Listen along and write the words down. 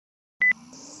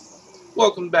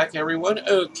Welcome back, everyone.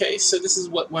 Okay, so this is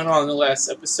what went on in the last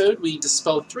episode. We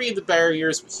dispelled 3 of the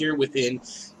barriers here within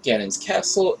Ganon's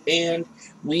castle, and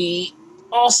we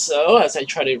also, as I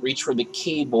try to reach for the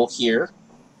cable here,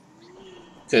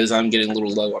 because I'm getting a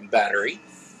little low on battery,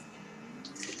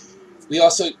 we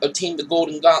also obtained the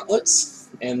golden gauntlets,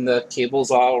 and the cable's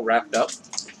all wrapped up.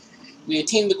 We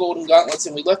attained the golden gauntlets,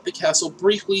 and we left the castle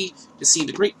briefly to see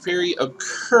the Great Fairy of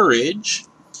Courage,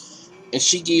 and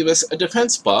she gave us a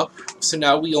defense buff, so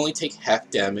now we only take half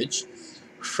damage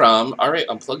from, alright,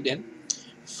 I'm plugged in,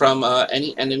 from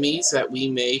any enemies that we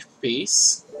may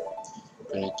face.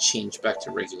 I'm going to change back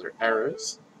to regular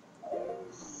arrows.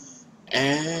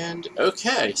 And,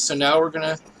 okay, so now we're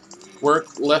going to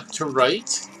work left to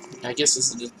right. I guess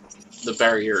this is the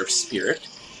barrier of spirit.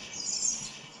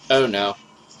 Oh no.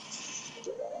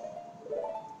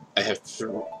 I have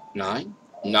 9?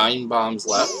 9 bombs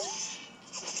left.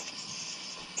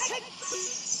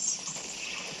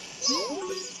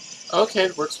 Okay,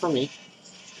 it works for me.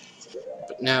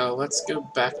 But now, let's go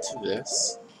back to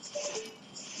this.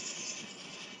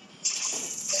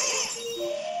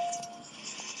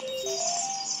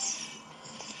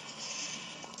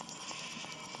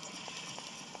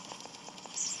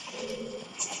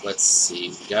 Let's see.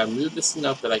 We gotta move this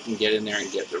enough that I can get in there and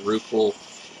get the Rupal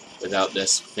without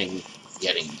this thing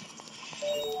getting me.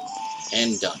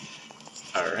 And done.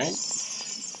 Alright.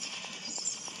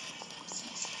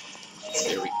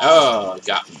 There we go. Oh,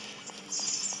 got me.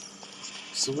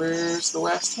 So where's the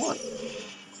last one?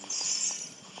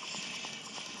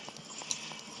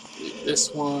 Leave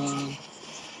this one.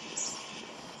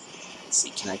 Let's see,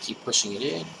 can I keep pushing it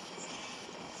in?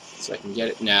 So I can get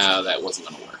it? No, that wasn't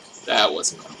gonna work. That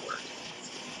wasn't gonna work.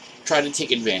 Try to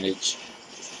take advantage.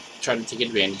 Try to take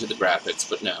advantage of the graphics,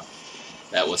 but no.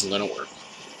 That wasn't gonna work.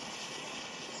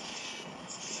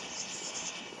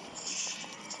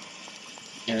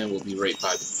 And then we'll be right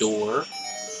by the door.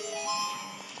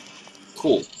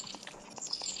 Cool.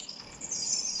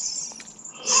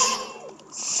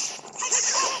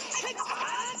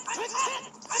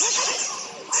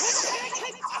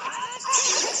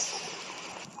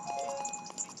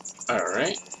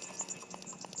 Alright.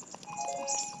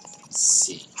 Let's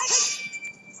see.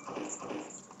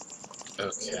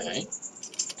 Okay.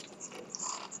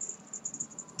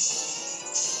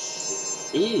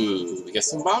 Ooh, we got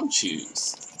some bomb chews.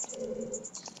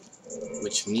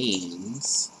 Which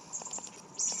means...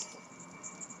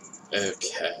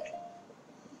 Okay.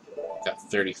 Got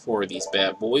 34 of these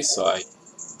bad boys, so I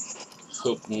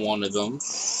hope one of them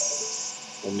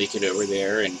will make it over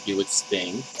there and do its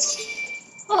thing.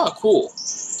 Oh, cool.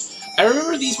 I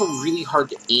remember these were really hard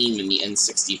to aim in the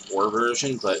N64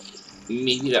 version, but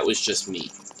maybe that was just me.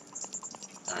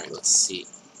 Alright, let's see.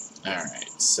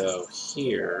 Alright, so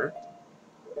here...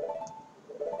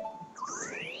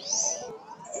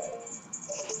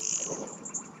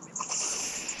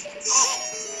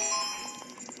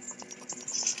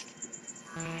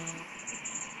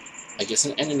 I guess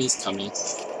an enemy's coming.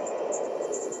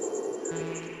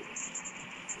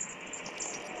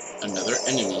 Another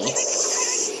enemy.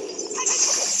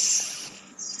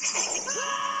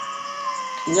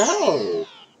 No!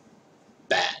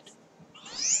 Bad.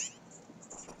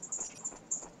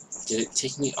 Did it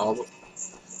take me all the...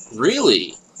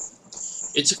 Really?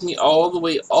 It took me all the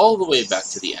way back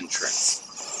to the entrance.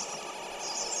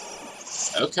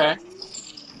 Okay.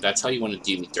 That's how you want to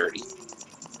do me dirty.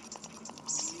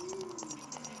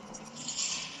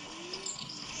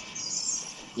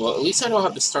 Well, at least I don't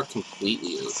have to start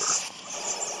completely over.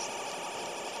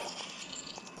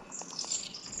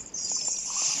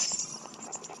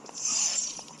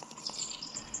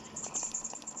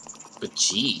 But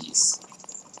jeez.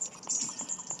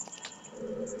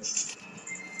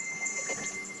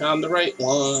 Found the right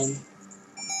one.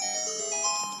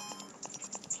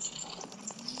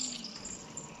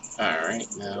 Alright,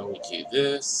 now we do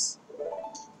this.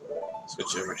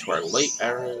 Switch over to our light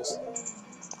arrows.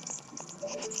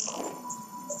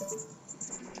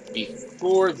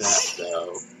 Before that,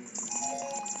 though,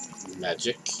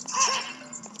 magic.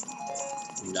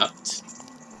 Nut.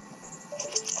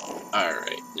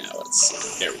 Alright, now let's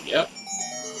see. There we go.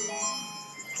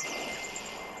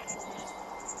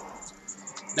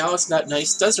 Now it's that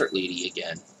nice desert lady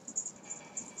again.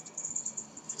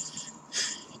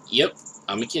 Yep,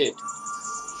 I'm a kid.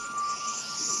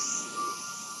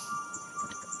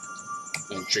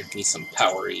 And drink me some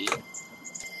Powerade.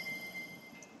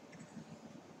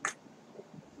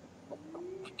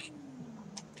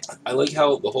 I like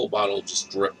how the whole bottle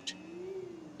just dripped.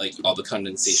 Like, all the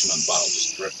condensation on the bottle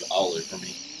just dripped all over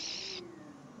me.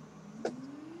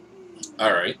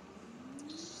 Alright.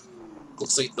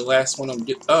 Looks like the last one I'm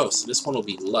doing. Oh, so this one will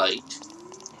be light.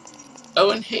 Oh,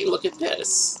 and hey, look at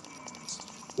this.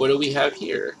 What do we have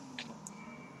here?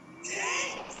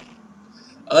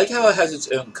 I like how it has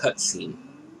its own cutscene.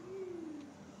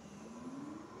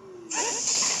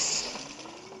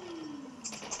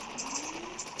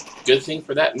 Good thing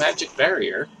for that magic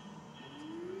barrier.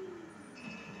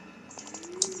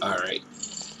 Alright.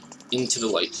 Into the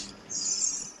light.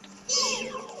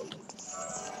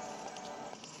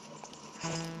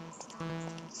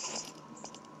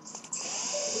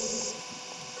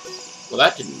 Well,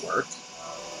 that didn't work.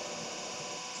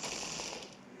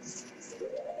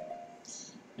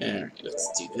 Alright,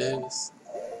 let's do this.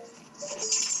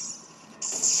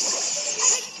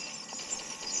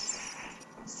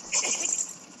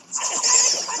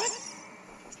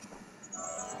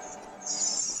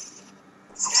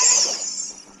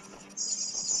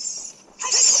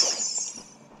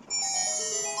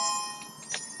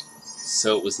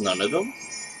 So it was none of them?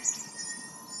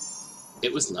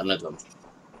 It was none of them.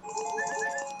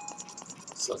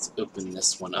 So let's open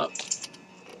this one up.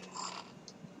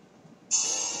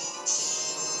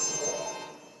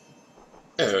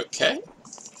 Okay.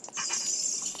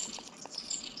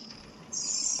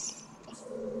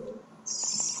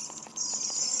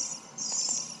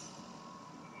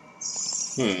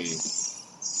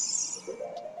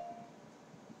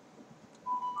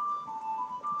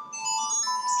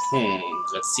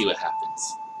 Let's see what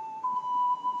happens.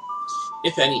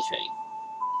 If anything.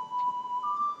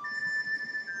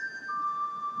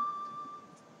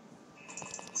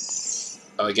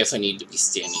 Oh, I guess I need to be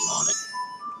standing on it.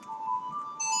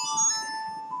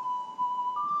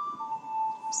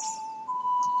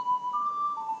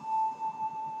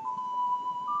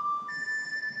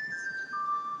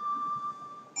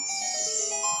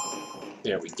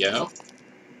 There we go.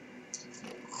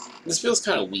 This feels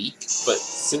kind of weak, but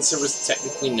since there was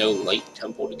technically no light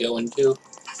temple to go into,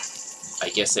 I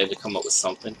guess I had to come up with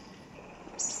something.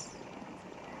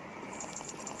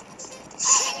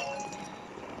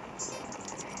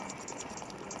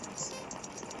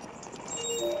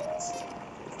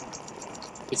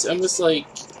 It's almost like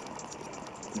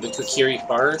the Kokiri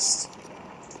Forest.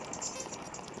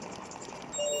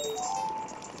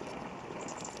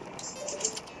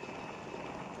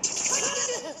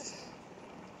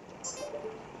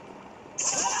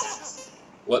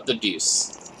 What the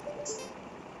deuce?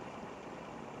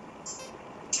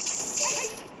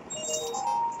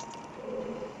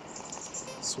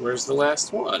 So where's the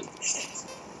last one?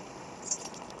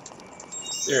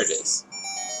 There it is.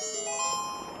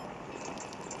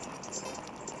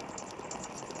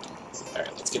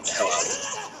 Alright, let's get the hell out of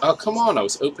here. Oh, come on, I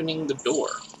was opening the door.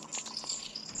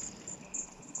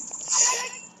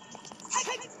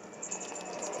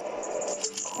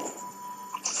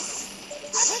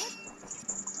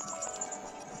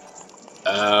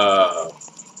 Oh.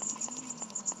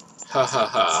 Ha ha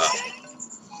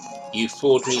ha. You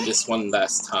fooled me this one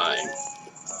last time.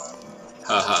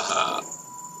 Ha ha ha.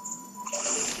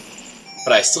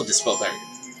 But I still dispel barrier.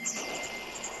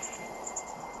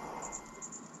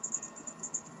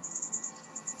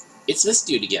 It's this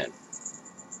dude again.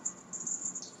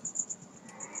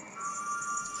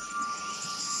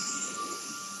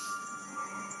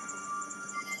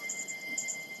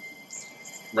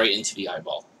 Right into the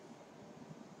eyeball.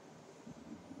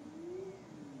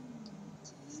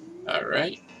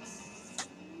 Alright.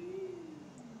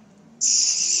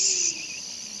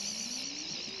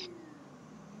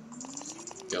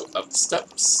 Go up the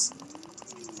steps.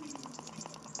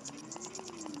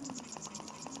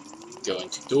 Go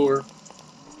into door.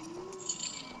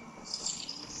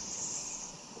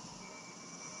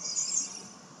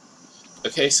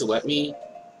 Okay, so let me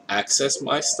access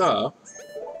my stuff.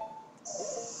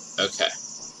 Okay.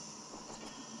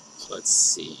 So let's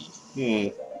see.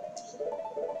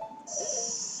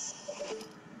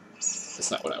 That's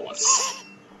not what I wanted.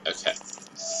 Okay.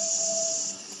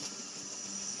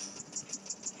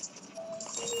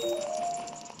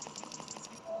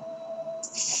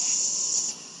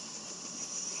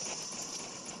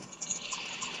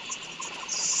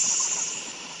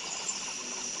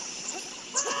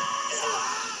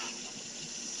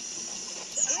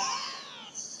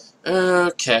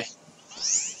 Okay.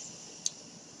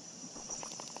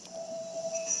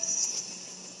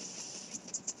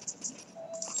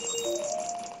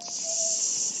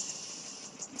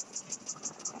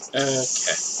 Okay.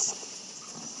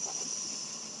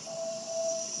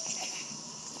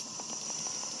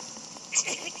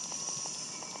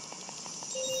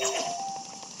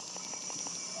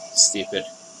 Stupid.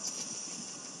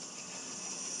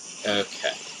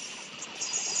 Okay.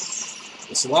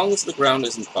 Let's So long as the ground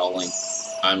isn't falling,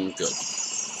 I'm good.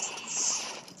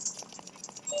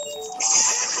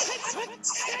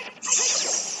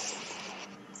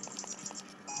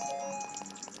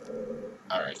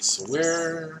 Alright, so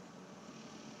we're...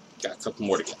 got a couple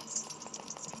more to go.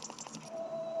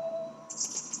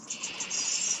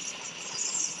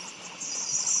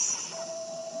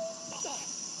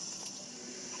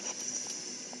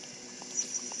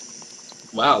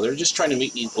 Wow, they're just trying to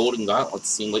make these golden gauntlets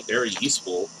seem like they're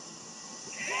useful,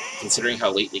 considering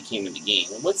how late they came in the game.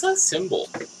 And what's that symbol?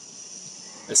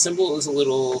 The symbol is a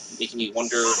little making me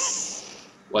wonder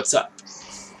what's up.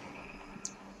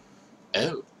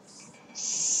 Oh.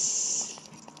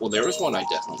 Well, there was one I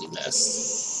definitely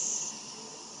missed.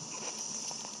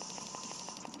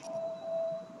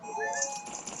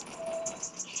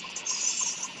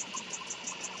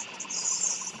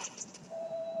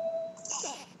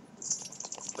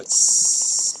 Let's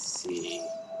see.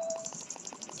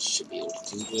 Should be able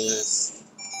to do this.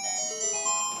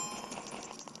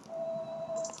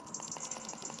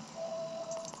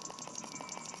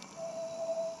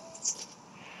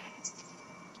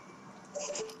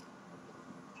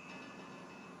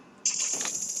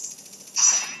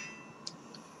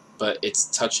 But it's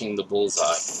touching the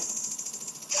bullseye.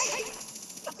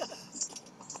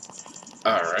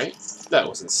 Alright, that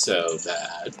wasn't so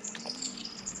bad.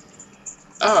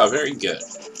 Ah, very good.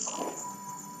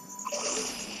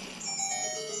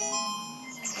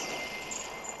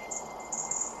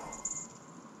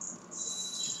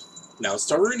 Now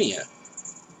it's Ocarina.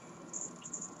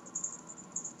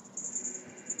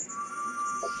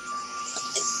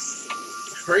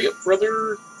 Hurry up,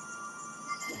 brother!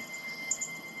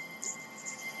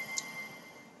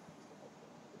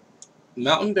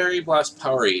 Mountain Berry Blast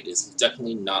Powerade is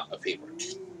definitely not a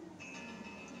favorite.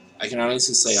 I can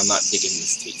honestly say I'm not digging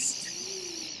this taste.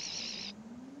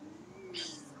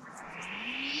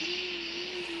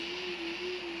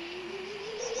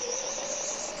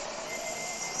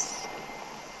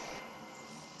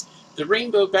 The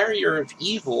Rainbow Barrier of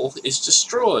Evil is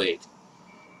destroyed.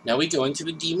 Now we go into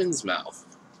the Demon's Mouth.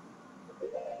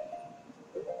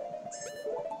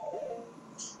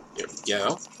 There we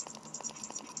go.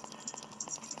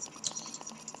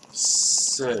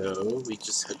 So, we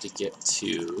just have to get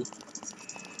to...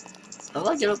 How do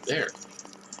I get up there?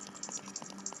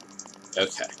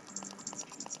 Okay.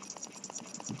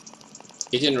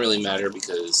 It didn't really matter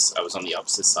because I was on the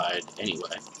opposite side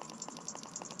anyway.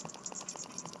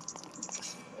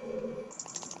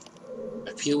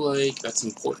 I feel like that's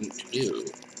important to do.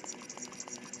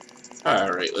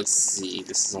 Alright, let's see.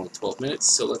 This is only 12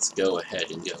 minutes, so let's go ahead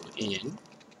and go in.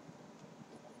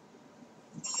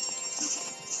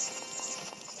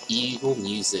 Evil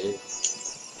music.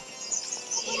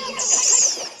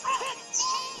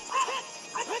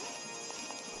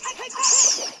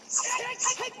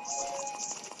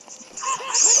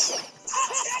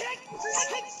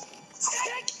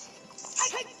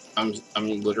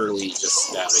 I'm literally just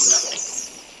stabbing nothing.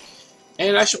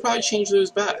 And I should probably change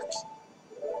those back.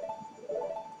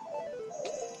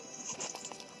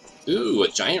 Ooh, a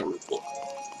giant root book.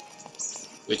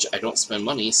 Which I don't spend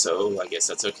money, so I guess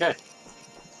that's okay.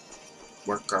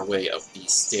 Work our way up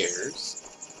these stairs.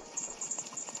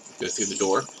 Go through the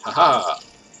door. Haha!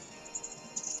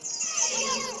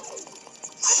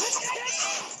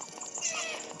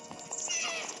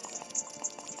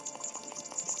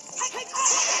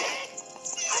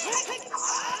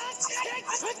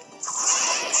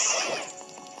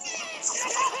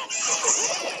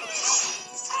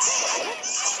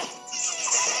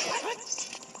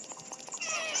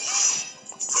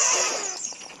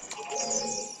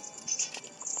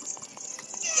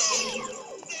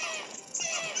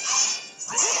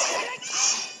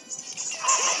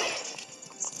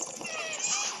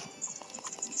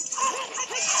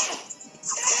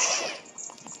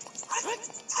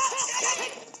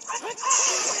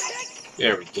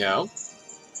 There we go.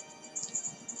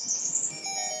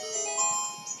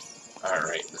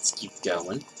 Alright, let's keep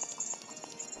going.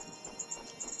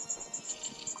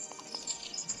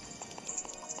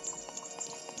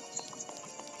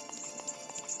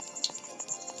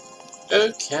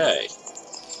 Okay.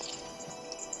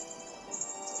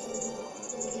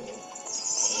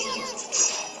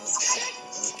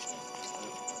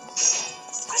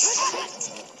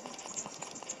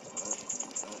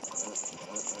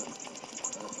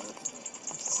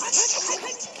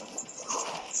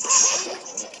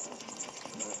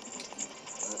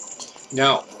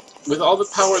 Now, with all the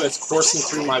power that's coursing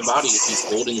through my body with these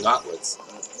golden gauntlets,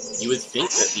 you would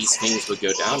think that these things would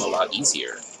go down a lot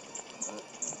easier.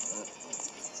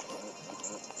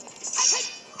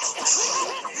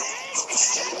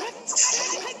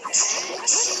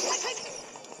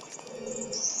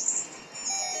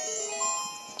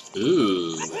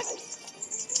 Ooh.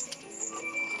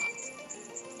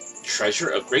 Treasure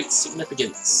of great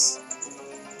significance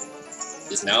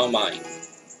is now mine.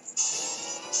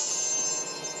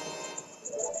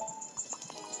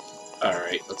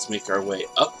 Alright, let's make our way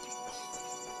up.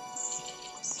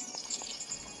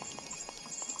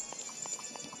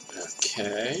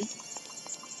 Okay.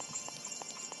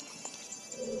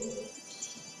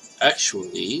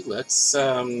 Actually, let's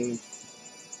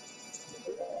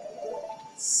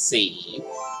save.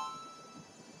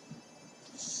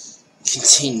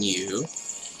 Continue.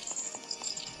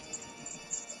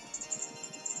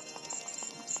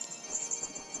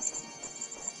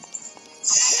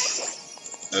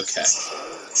 Okay.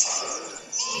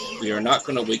 We are not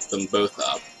going to wake them both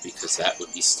up, because that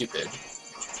would be stupid.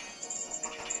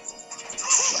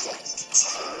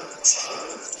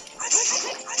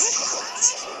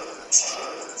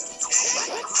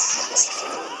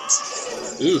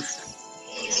 Oof.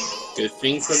 Good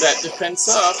thing for that defense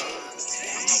up.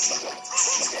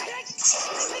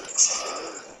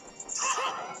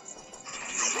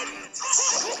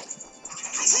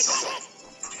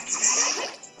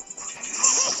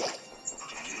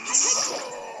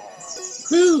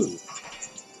 Whew!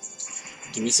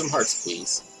 Give me some hearts,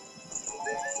 please.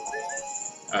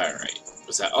 Alright.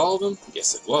 Was that all of them?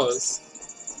 Yes, it was.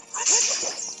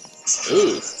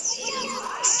 Ooh.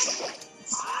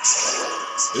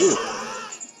 Ooh.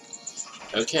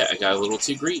 Okay, I got a little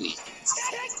too greedy.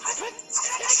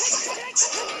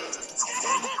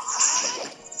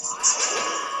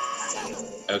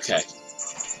 Okay.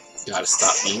 Gotta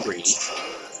stop being greedy.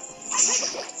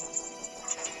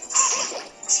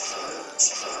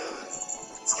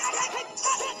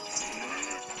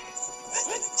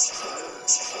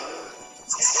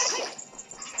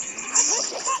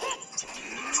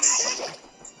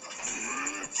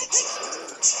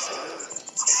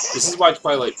 This is why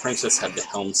Twilight Princess had the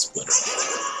helm splitter.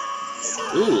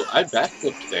 Ooh, I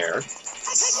backflipped there.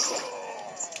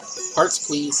 Hearts,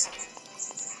 please.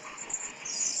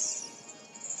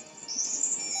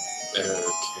 Okay.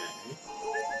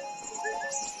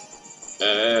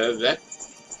 That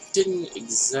didn't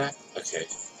okay. I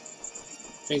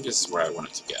think this is where I want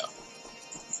it to go.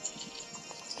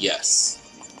 Yes.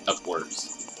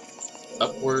 Upwards.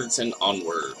 Upwards and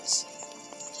onwards.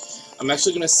 I'm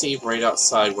actually going to save right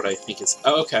outside what I think is...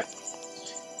 Oh, okay.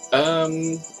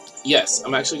 Yes,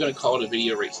 I'm actually going to call it a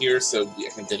video right here, so I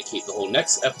can dedicate the whole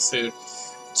next episode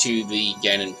to the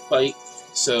Ganon fight.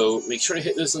 So make sure to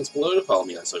hit those links below to follow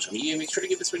me on social media. Make sure to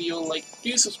give this video a like,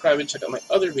 do subscribe, and check out my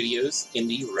other videos in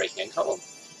the right-hand column.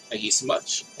 Thank you so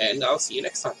much, and I'll see you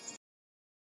next time.